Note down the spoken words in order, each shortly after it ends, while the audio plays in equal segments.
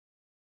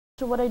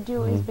So what I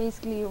do is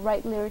basically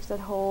write lyrics at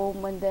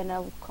home, and then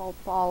I would call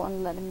Paul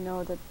and let him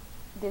know that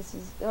this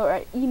is, or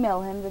I email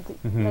him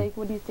that like,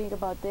 what do you think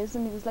about this?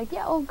 And he was like,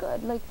 yeah, oh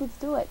good, like let's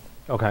do it.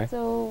 Okay.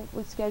 So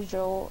we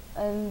schedule,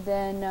 and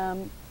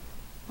then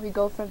we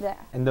go from there.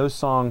 And those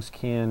songs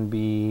can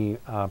be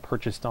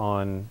purchased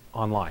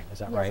online, is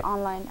that right? Yes,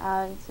 online.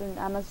 It's on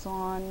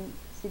Amazon,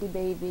 CD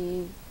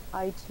Baby,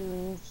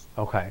 iTunes.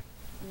 Okay.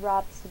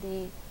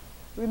 Rhapsody,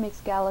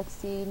 Remix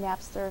Galaxy,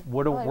 Napster.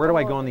 Where do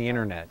I go on the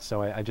internet?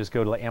 So I just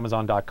go to like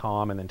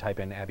Amazon.com and then type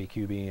in Abby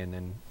Cubey, and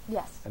then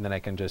and then I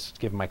can just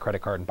give them my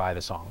credit card and buy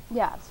the song.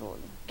 Yeah,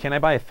 absolutely. Can I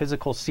buy a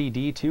physical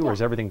CD too, or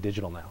is everything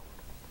digital now?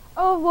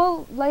 Oh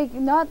well, like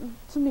not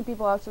too many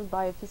people actually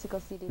buy a physical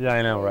CD. Yeah,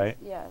 I know, right?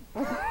 Yeah.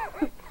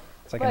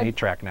 It's like an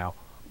 8-track now.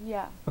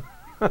 Yeah.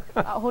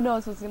 Who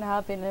knows what's gonna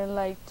happen in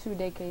like 2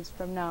 decades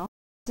from now?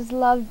 Just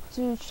love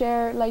to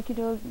share, like, you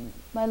know,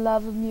 my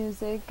love of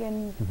music,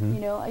 and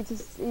you know, I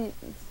just you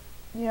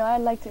know, I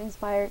like to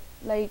inspire,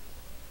 like,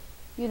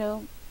 you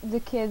know, the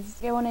kids.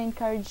 I want to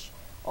encourage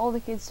all the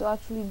kids to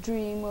actually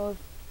dream of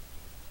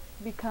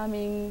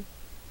becoming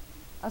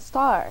a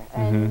star,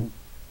 and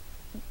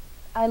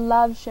I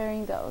love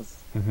sharing those.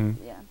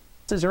 Yeah.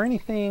 Is there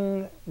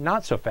anything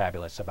not so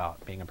fabulous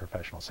about being a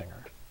professional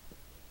singer?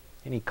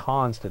 Any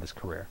cons to this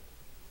career?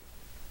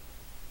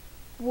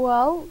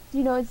 Well,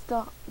 you know, it's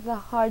the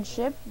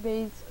hardship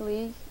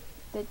basically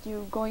that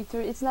you're going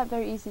through. It's not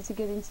very easy to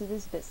get into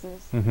this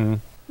business.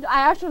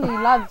 I actually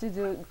love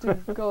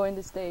to go in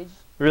the stage.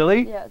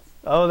 Really? Yes.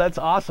 Oh, that's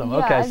awesome.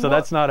 Yeah, okay, so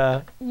that's not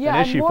an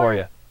issue for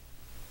you.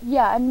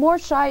 Yeah, I'm more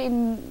shy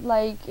in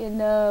like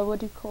what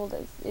do you call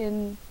this?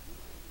 In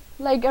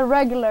like a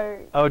regular.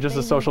 Oh, just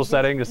a social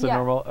setting, just a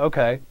normal.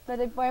 Okay. But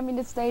if I'm in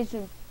the stage.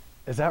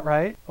 Is that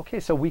right? Okay,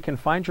 so we can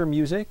find your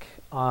music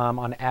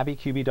on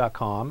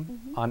abbycubey.com,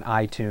 on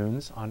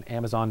iTunes, on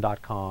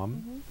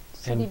Amazon.com.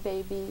 CD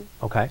Baby.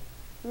 Okay.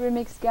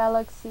 Remix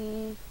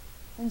Galaxy,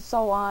 and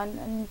so on.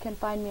 And you can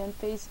find me on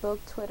Facebook,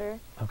 Twitter.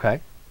 Okay.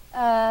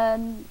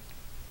 And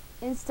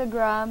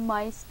Instagram,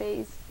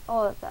 MySpace,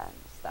 all of that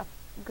stuff.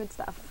 Good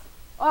stuff.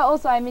 Oh,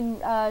 also, I'm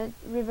in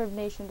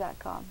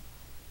ReverbNation.com.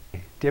 Do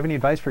you have any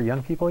advice for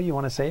young people you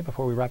want to say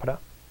before we wrap it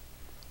up?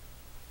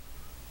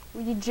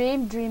 When you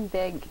dream, dream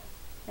big.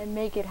 And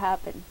make it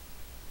happen.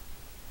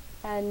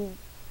 And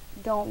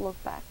don't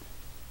look back.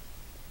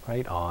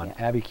 Right on.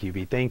 Yeah. Abby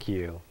Cubey, thank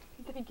you.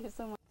 Thank you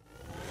so much.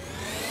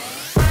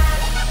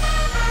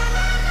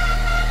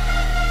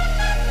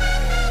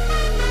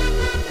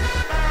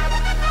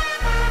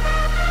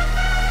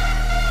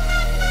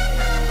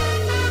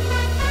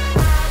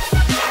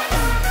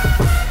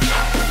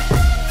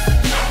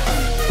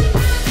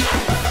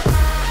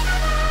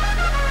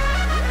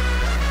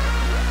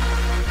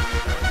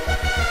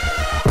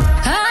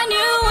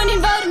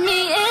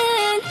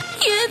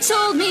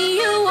 Told me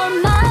you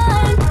were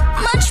mine,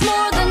 much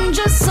more than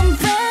just some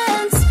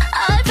friends.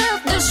 I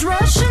felt this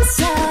rush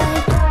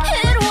inside.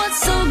 It was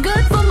so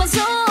good for my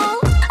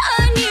soul.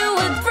 I knew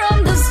it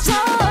from the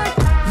start.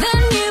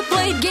 Then you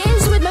played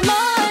games with my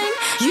mind.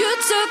 You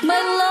took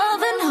my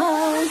love and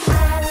heart.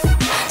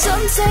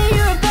 Some say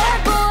you're a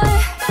bad boy,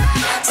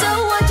 so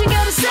what you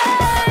gotta say?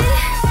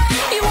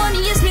 You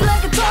wanna use me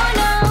like a toy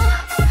now,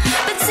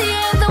 but see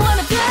I'm the one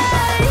to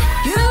play.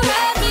 You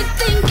had me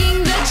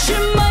thinking that you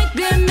might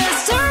be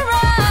Mr.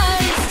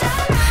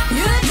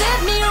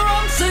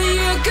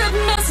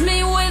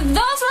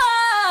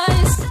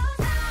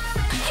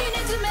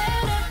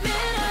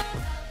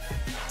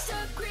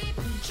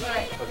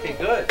 Okay,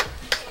 good.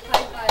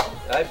 High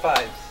fives. High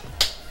fives.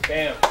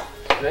 Bam.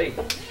 Great.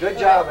 Good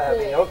job,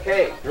 Abby.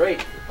 Okay,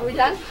 great. Are we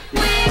done?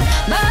 But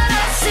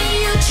I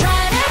see you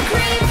try to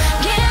creep.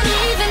 Can't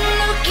even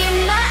look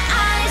in my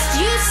eyes.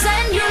 You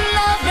send your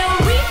love, no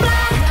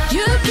reply.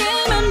 You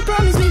came and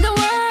promised me the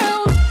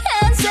world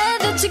and said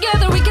that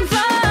together we can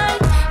fly.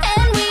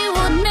 And we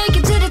would make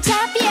it to the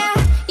top, yeah.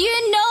 You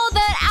know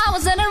that I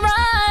was on a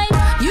ride.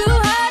 You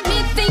had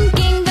me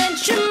thinking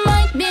that you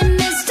might be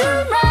Mr.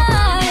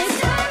 Right.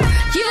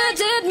 You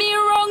did me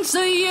wrong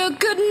so you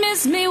could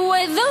miss me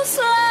with those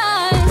lies.